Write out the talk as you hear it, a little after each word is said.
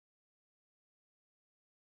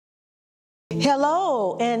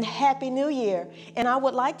Hello and Happy New Year. And I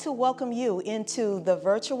would like to welcome you into the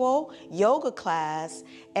virtual yoga class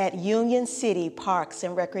at Union City Parks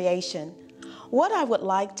and Recreation. What I would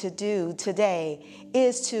like to do today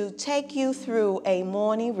is to take you through a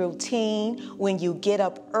morning routine when you get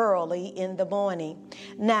up early in the morning.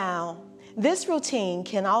 Now, this routine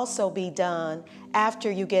can also be done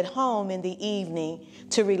after you get home in the evening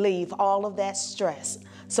to relieve all of that stress.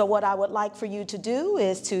 So what I would like for you to do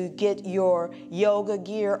is to get your yoga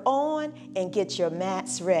gear on and get your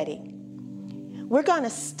mats ready. We're going to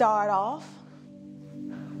start off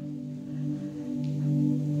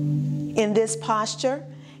in this posture,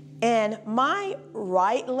 and my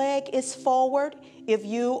right leg is forward. If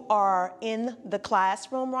you are in the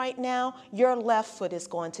classroom right now, your left foot is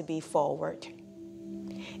going to be forward.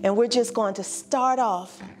 And we're just going to start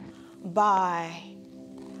off by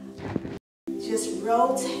just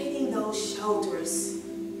rotating those shoulders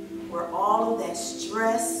where all of that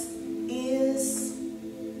stress is,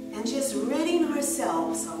 and just ridding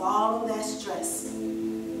ourselves of all of that stress.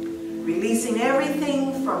 Releasing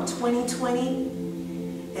everything from 2020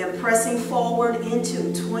 and pressing forward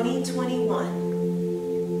into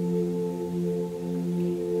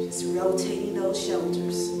 2021. Just rotating those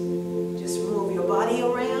shoulders. Just move your body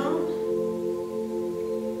around.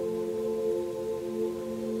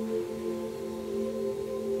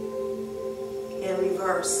 And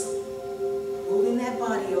reverse. Moving that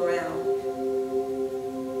body around.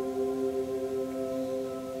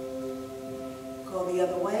 Go the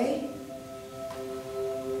other way.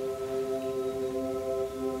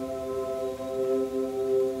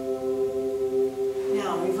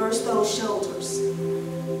 Now reverse those shoulders.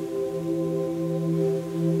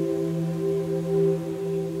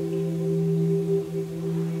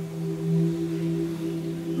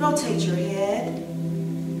 Rotate your head.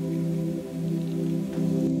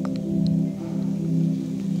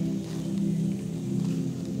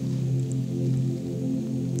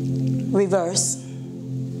 Reverse.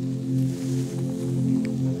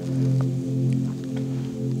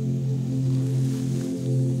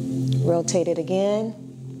 Rotate it again.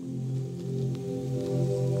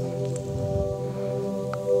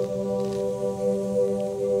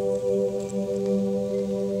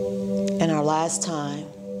 And our last time.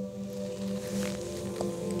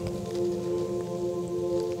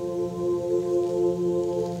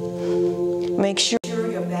 Make sure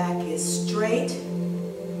your back is straight.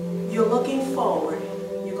 You're looking forward.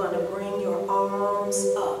 You're going to bring your arms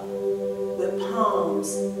up with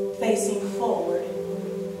palms facing forward.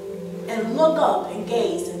 And look up and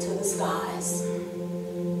gaze into the skies.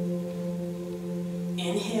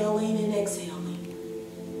 Inhaling and exhaling.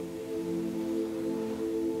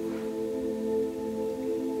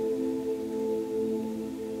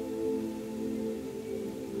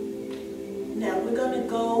 Now I'm going to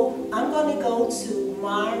go to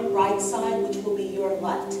my right side, which will be your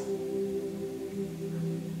left.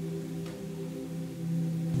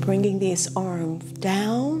 Bringing these arms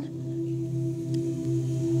down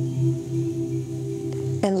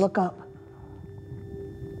and look up.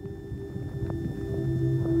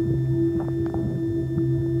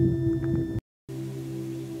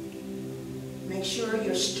 Make sure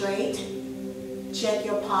you're straight. Check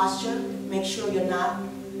your posture. Make sure you're not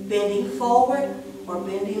bending forward or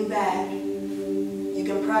bending back. You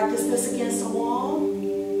can practice this against a wall.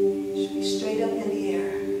 You should be straight up in the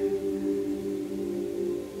air.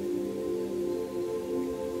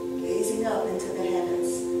 Gazing up into the heavens.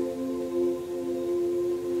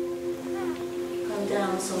 Come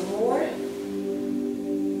down some more.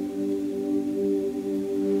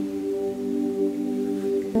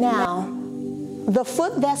 Now, the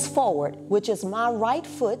foot that's forward, which is my right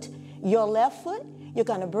foot, your left foot, you're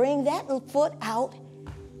going to bring that foot out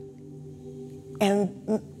and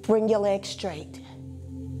bring your leg straight.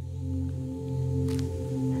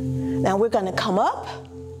 Now we're going to come up,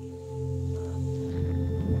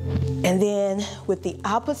 and then with the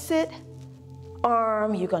opposite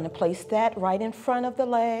arm, you're going to place that right in front of the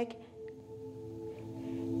leg,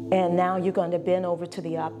 and now you're going to bend over to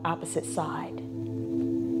the opposite side.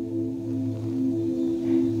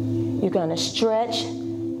 You're going to stretch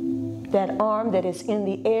that arm that is in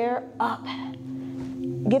the air up.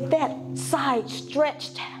 Get that side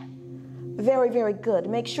stretched. Very, very good.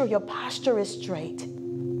 Make sure your posture is straight.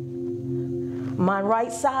 My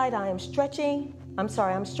right side, I'm stretching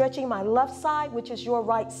my left side, which is your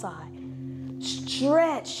right side.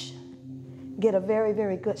 Stretch. Get a very,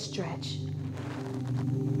 very good stretch.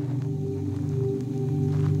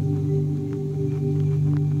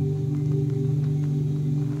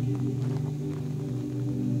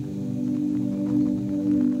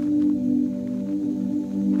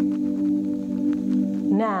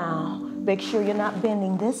 Make sure you're not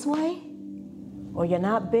bending this way or you're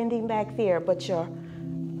not bending back there, but your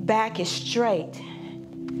back is straight.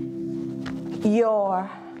 Your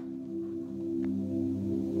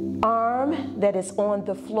arm that is on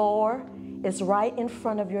the floor is right in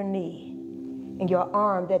front of your knee. And your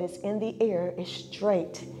arm that is in the air is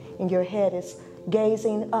straight. And your head is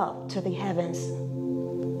gazing up to the heavens.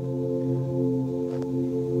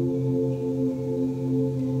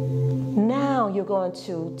 Now you're going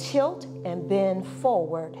to tilt and bend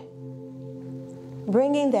forward,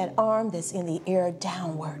 bringing that arm that's in the air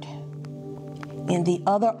downward. And the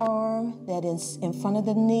other arm that is in front of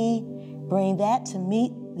the knee, bring that to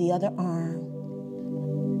meet the other arm.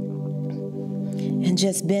 And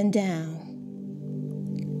just bend down.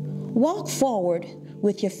 Walk forward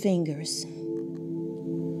with your fingers.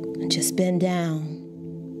 And just bend down.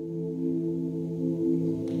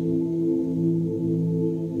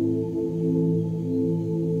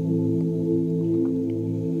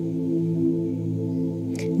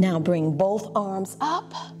 Now bring both arms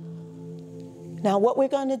up. Now what we're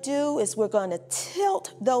going to do is we're going to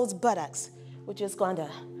tilt those buttocks. We're just going to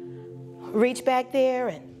reach back there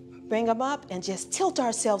and bring them up and just tilt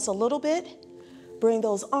ourselves a little bit. Bring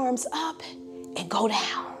those arms up and go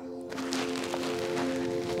down.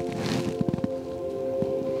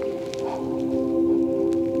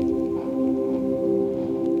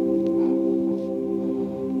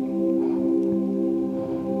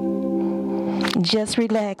 Just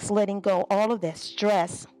relax, letting go all of that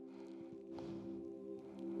stress.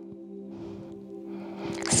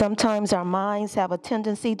 Sometimes our minds have a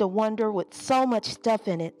tendency to wander with so much stuff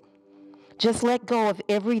in it. Just let go of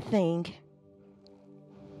everything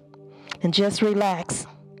and just relax.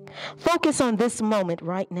 Focus on this moment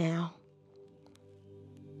right now.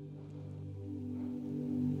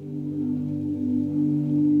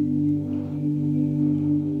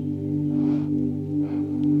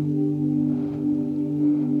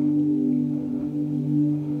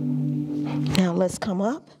 Now let's come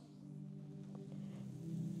up.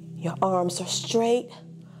 Your arms are straight,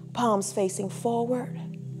 palms facing forward.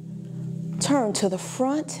 Turn to the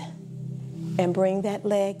front and bring that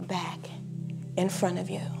leg back in front of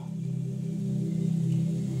you.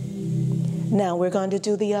 Now we're going to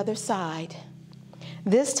do the other side.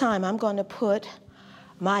 This time I'm going to put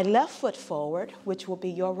my left foot forward, which will be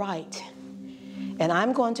your right. And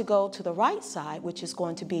I'm going to go to the right side, which is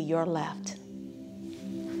going to be your left.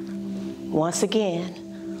 Once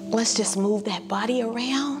again, let's just move that body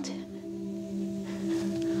around,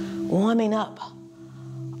 warming up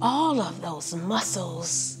all of those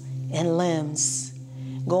muscles and limbs.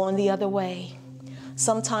 Going the other way.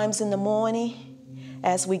 Sometimes in the morning,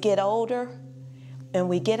 as we get older and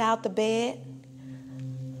we get out the bed,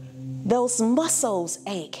 those muscles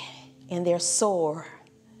ache and they're sore.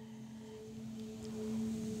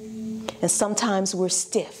 And sometimes we're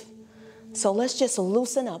stiff. So let's just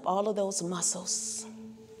loosen up all of those muscles.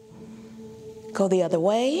 Go the other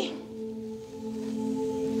way.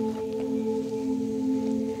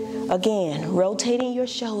 Again, rotating your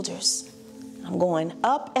shoulders. I'm going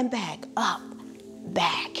up and back, up,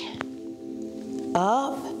 back,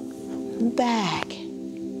 up, back,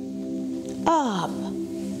 up,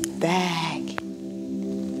 back,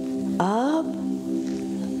 up,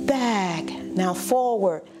 back. Now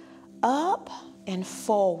forward, up and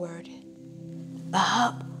forward,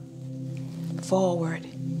 up, forward.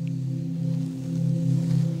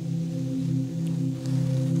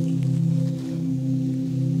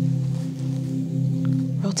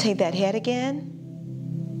 Rotate that head again.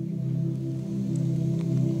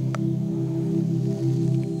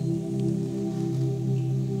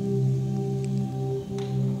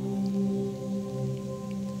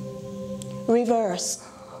 Reverse.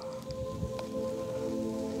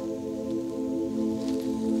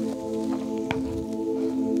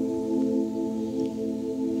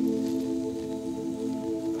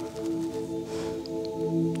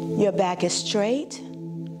 Your back is straight.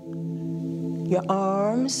 Your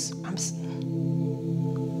arms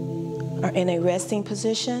are in a resting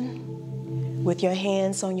position with your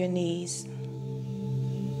hands on your knees.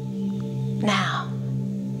 Now,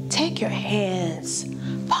 take your hands,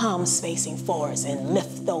 palms facing forwards, and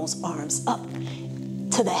lift those arms up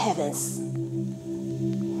to the heavens.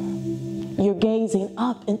 You're gazing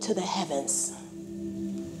up into the heavens.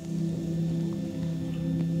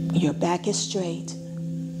 Your back is straight.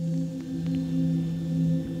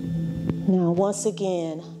 Now, once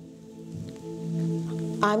again,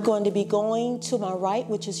 I'm going to be going to my right,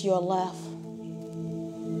 which is your left.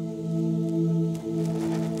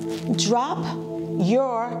 Drop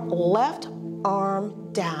your left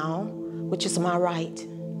arm down, which is my right.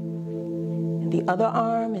 The other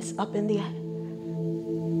arm is up in the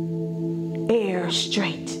air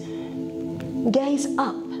straight. Gaze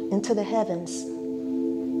up into the heavens.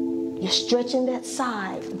 You're stretching that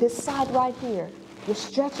side, this side right here. You're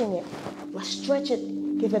stretching it. Let's stretch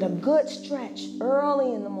it. Give it a good stretch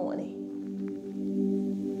early in the morning,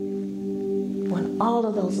 when all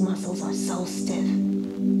of those muscles are so stiff.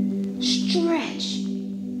 Stretch.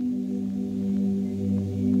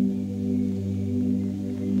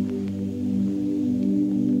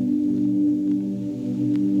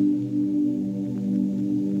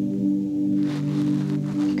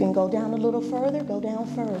 You can go down a little further, go down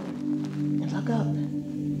further, and look up.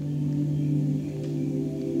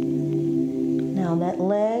 Now that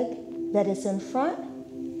leg that is in front,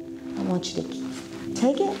 I want you to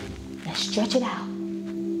take it and stretch it out.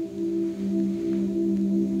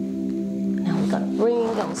 Now we're gonna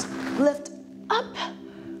bring those, lift up,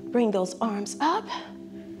 bring those arms up.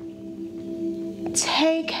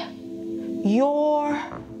 Take your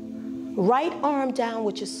right arm down,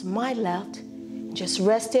 which is my left. Just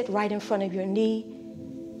rest it right in front of your knee.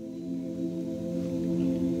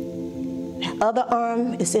 The other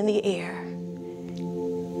arm is in the air.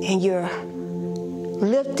 And you're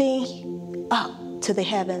lifting up to the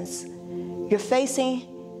heavens. You're facing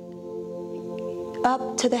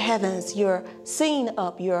up to the heavens. You're seeing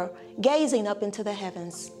up. You're gazing up into the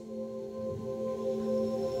heavens.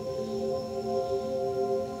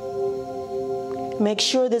 Make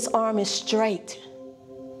sure this arm is straight.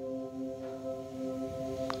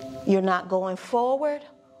 You're not going forward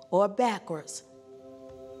or backwards,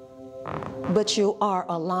 but you are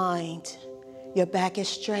aligned. Your back is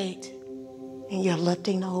straight and you're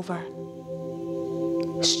lifting over.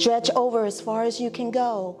 Stretch over as far as you can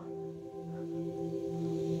go.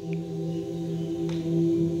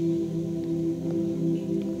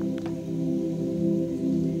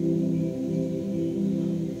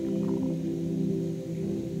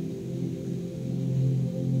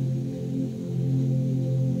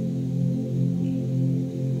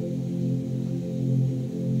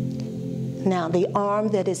 Now the arm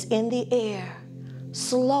that is in the air,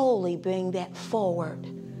 slowly bring that forward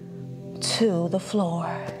to the floor.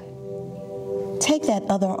 Take that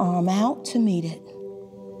other arm out to meet it.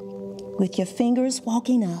 With your fingers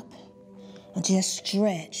walking up, and just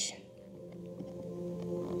stretch.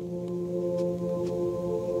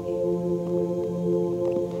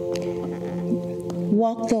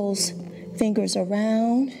 Walk those fingers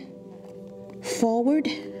around, forward,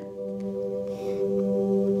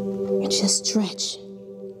 and just stretch.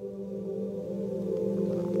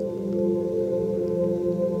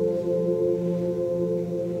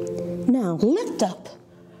 Now lift up,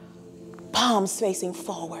 palms facing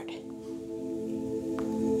forward.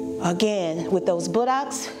 Again, with those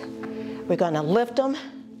buttocks, we're gonna lift them.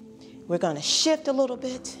 We're gonna shift a little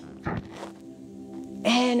bit,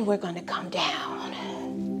 and we're gonna come down.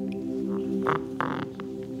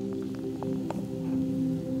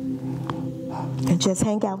 And just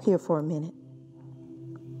hang out here for a minute.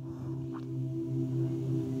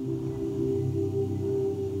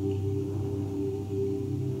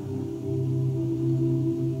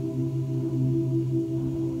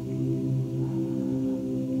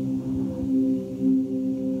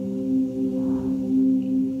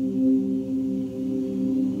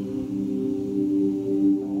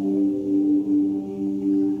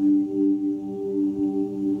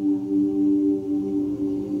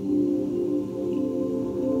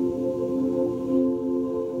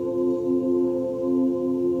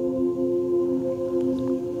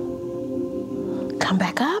 Come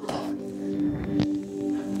back up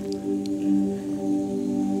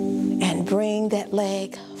and bring that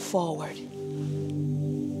leg forward.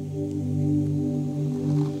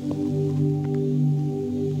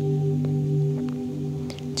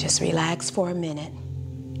 Just relax for a minute.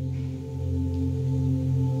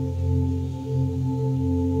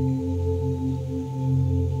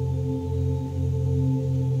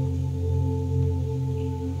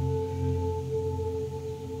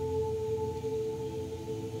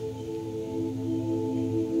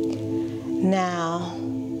 Now,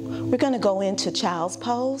 we're going to go into child's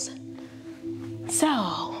pose. So,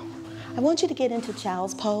 I want you to get into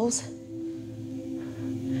child's pose.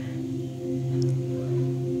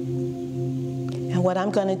 And what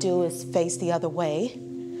I'm going to do is face the other way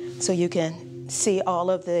so you can see all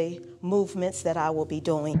of the movements that I will be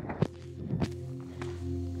doing.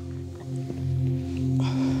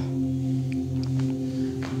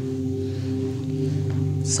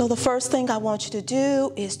 So the first thing I want you to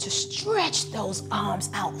do is to stretch those arms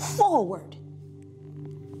out forward.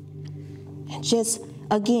 And just,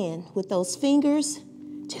 again, with those fingers,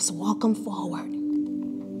 Just walk them forward.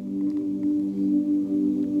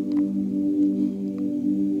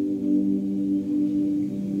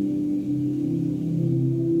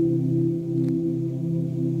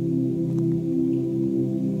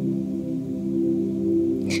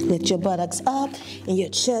 Lift your buttocks up and your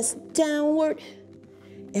chest downward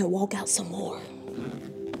and walk out some more.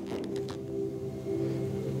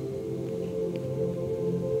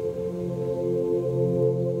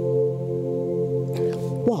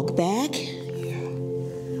 Walk back.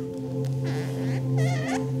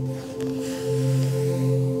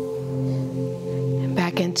 And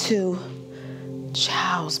back into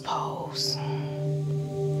child's pose.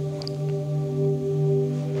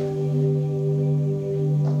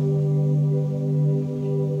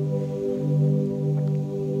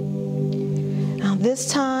 Now this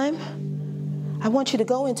time, I want you to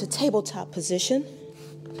go into tabletop position.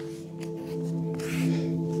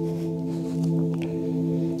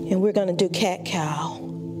 And we're going to do cat-cow.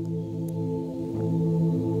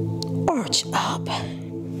 Arch up.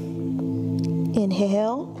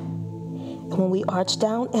 Inhale. And when we arch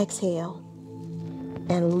down, exhale.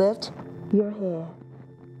 And lift your head.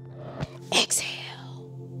 Exhale.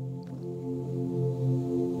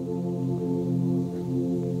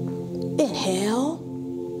 Inhale.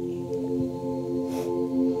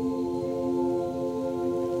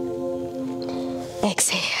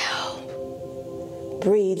 Exhale.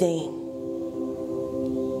 Breathing.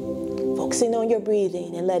 Focusing on your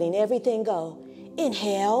breathing and letting everything go.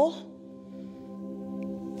 Inhale.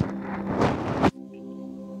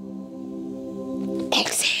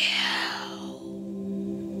 Exhale.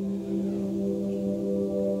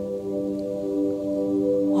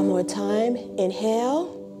 One more time.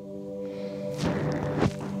 Inhale.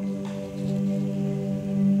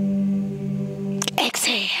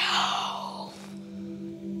 Exhale.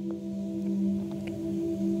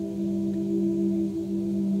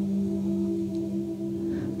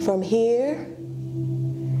 From here,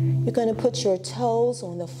 you're going to put your toes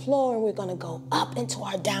on the floor and we're going to go up into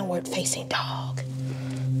our downward facing dog.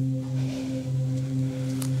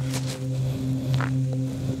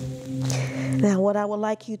 Now, what I would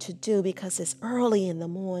like you to do, because it's early in the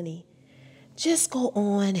morning, just go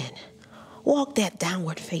on and walk that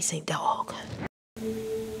downward facing dog.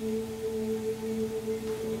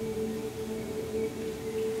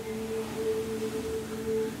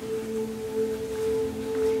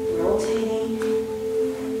 Rotating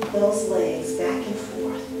those legs back and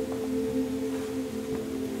forth.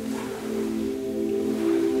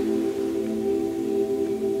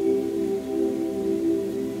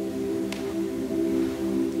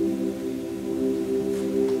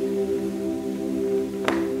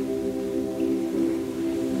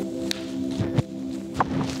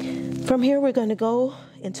 From here, we're going to go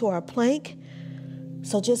into our plank.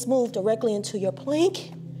 So just move directly into your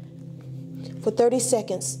plank for 30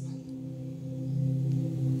 seconds.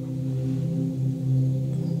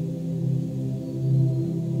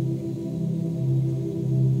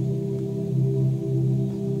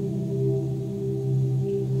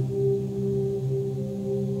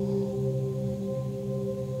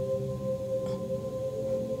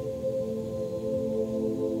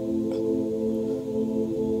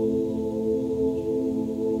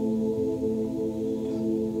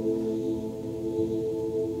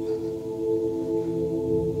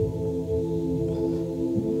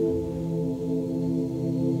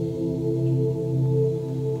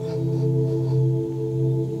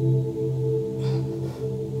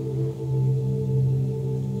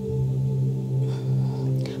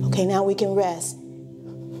 Okay, now we can rest.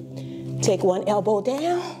 Take one elbow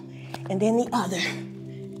down and then the other.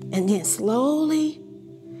 And then slowly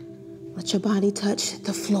let your body touch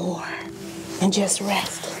the floor and just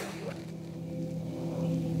rest.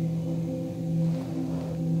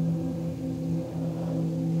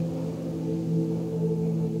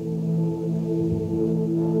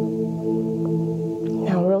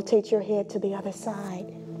 Now rotate your head to the other side.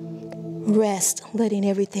 Rest, letting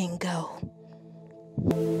everything go.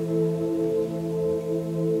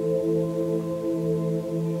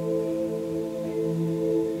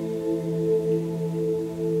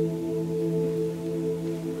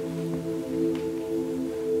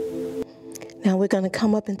 Now we're going to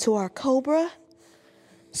come up into our cobra.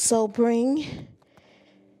 So bring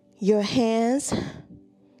your hands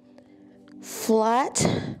flat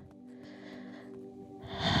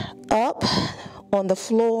up on the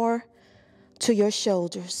floor to your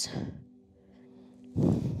shoulders.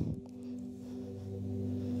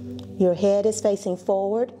 Your head is facing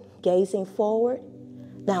forward, gazing forward.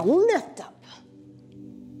 Now lift up.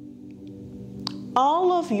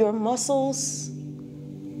 All of your muscles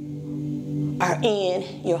are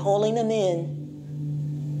in. You're holding them in.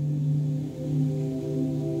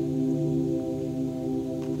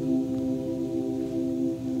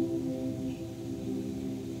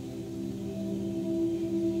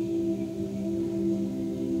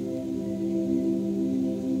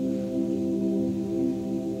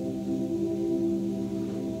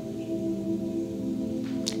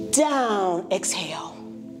 Down, exhale.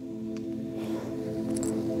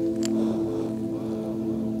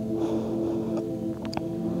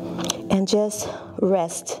 And just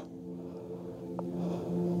rest.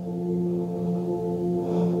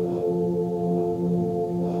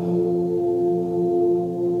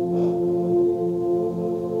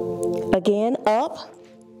 Again, up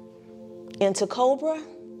into cobra.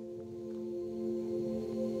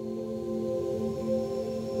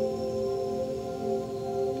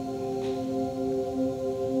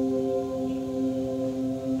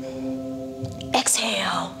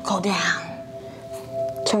 Exhale, go down.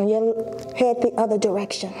 Turn your head the other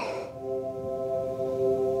direction.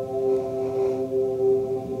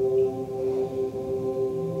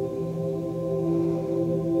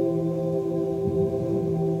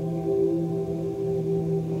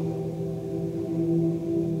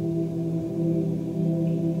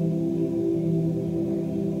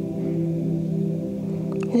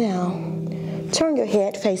 Now, turn your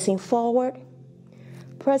head facing forward,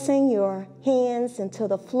 pressing your hands into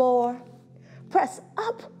the floor. Press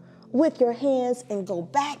up with your hands and go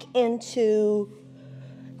back into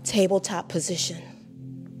tabletop position.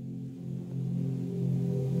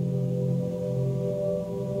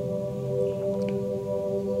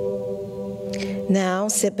 Now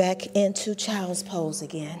sit back into child's pose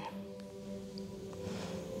again.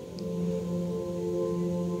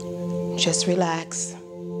 Just relax.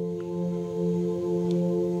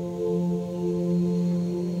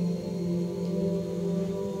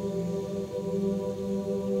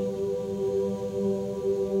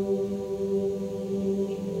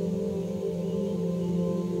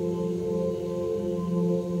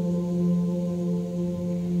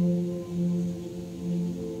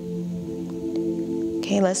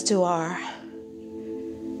 Okay, let's do our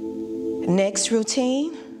next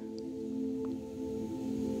routine.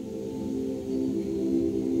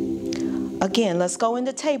 Again, let's go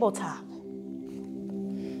into tabletop.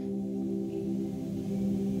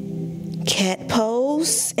 Cat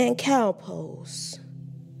pose and cow pose.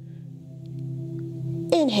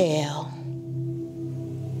 Inhale.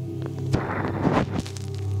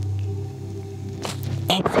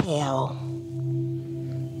 Exhale.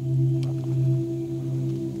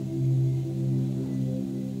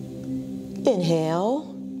 Inhale.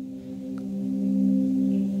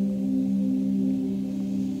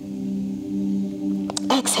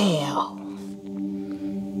 Exhale.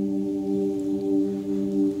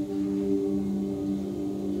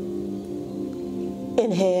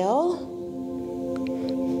 Inhale.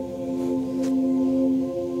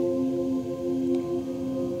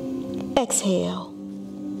 Exhale.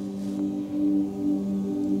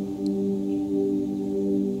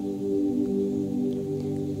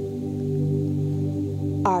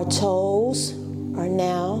 Our toes are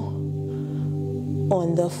now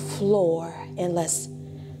on the floor, and let's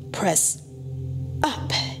press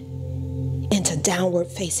up into downward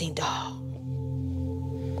facing dog.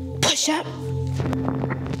 Push up.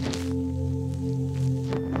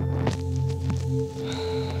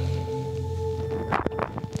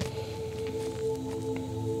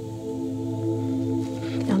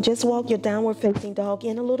 Now just walk your downward facing dog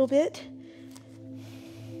in a little bit.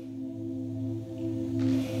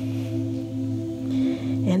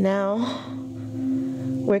 And now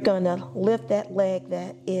we're going to lift that leg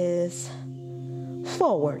that is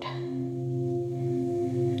forward,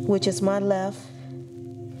 which is my left,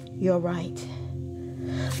 your right.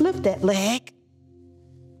 Lift that leg.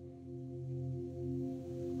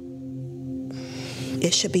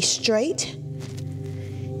 It should be straight.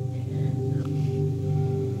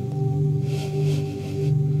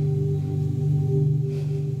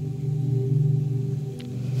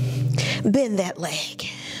 Bend that leg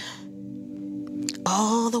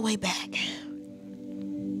all the way back.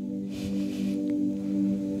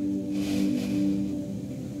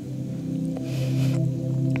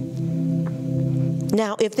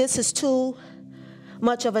 Now, if this is too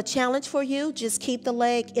much of a challenge for you, just keep the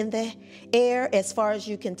leg in the air as far as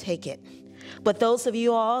you can take it. But those of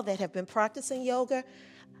you all that have been practicing yoga,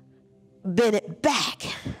 bend it back.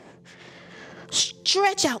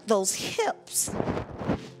 Stretch out those hips,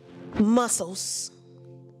 muscles.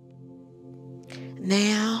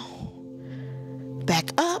 Now,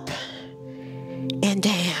 back up and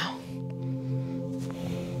down.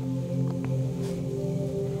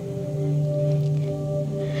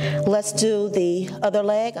 let's do the other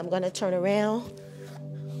leg. I'm going to turn around.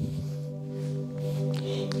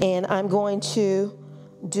 And I'm going to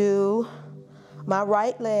do my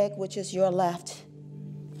right leg, which is your left.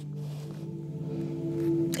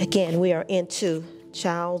 Again, we are into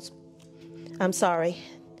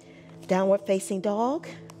downward facing dog.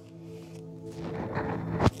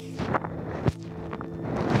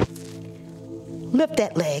 Lift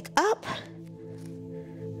that leg up.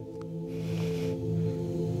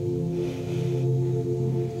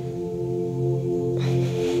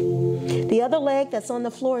 The other leg that's on the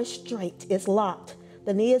floor is straight, it's locked.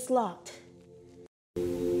 The knee is locked.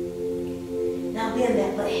 Now bend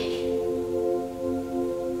that leg.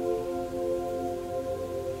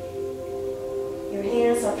 Your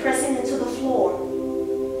hands are pressing into the floor.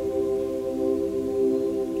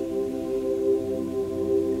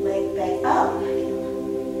 Leg back up.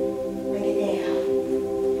 Bring it down.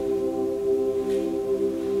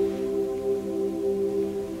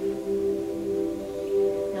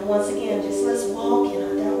 Now once again, just let's walk in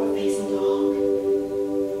our downward facing dog.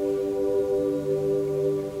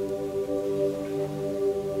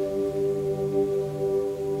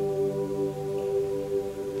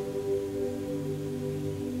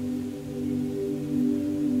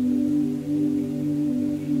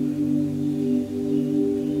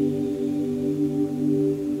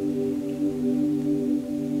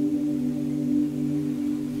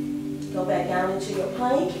 Go back down into your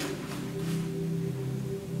plank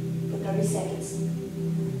for 30 seconds.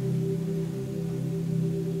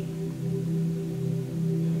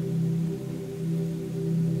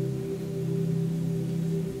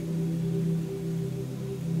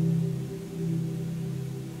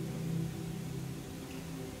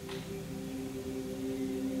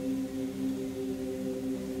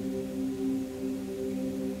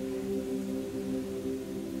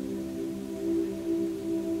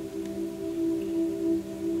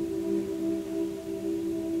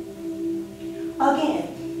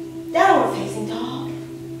 Again, downward facing dog.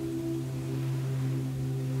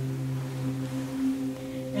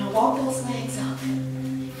 Now walk those legs up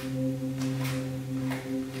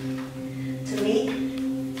to meet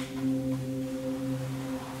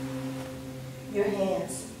your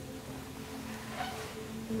hands.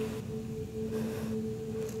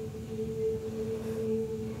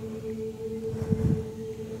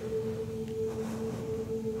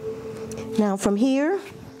 Now from here,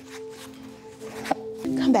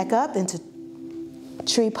 come back up into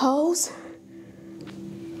tree pose.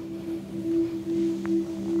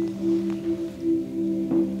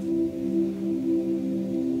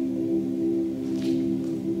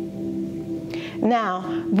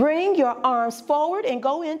 Now, bring your arms forward and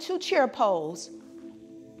go into chair pose.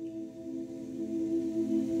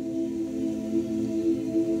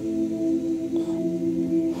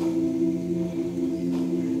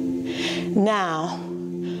 Now,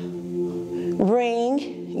 bring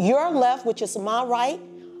your left, which is my right,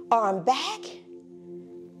 arm back,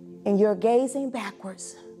 and you're gazing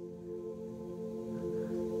backwards.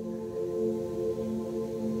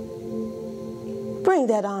 Bring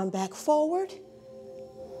that arm back forward.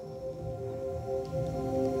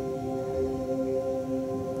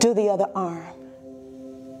 Do the other arm.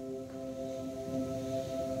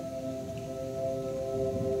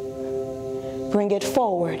 Bring it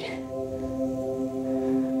forward.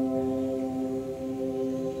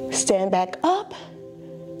 Stand back up,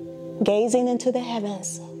 gazing into the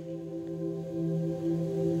heavens.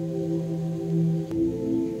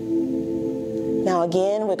 Now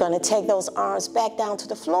again, we're going to take those arms back down to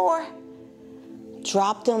the floor.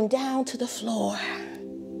 Drop them down to the floor.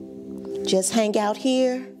 Just hang out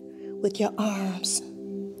here with your arms.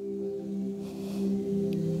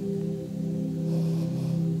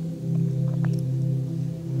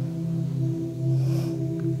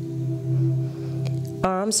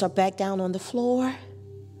 Arms are back down on the floor.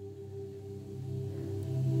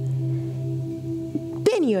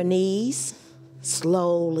 Bend your knees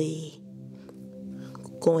slowly,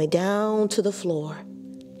 going down to the floor.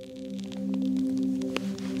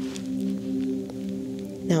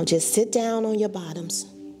 Now just sit down on your bottoms.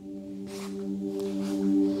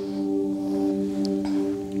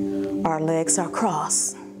 Our legs are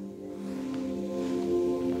crossed.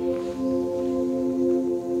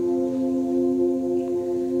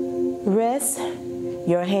 Rest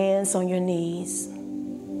your hands on your knees.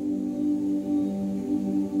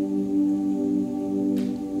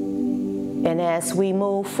 And as we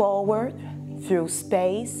move forward through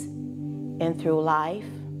space and through life,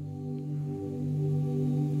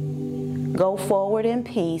 go forward in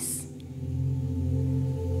peace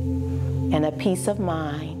and a peace of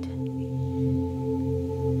mind.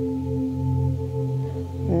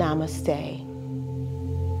 Namaste.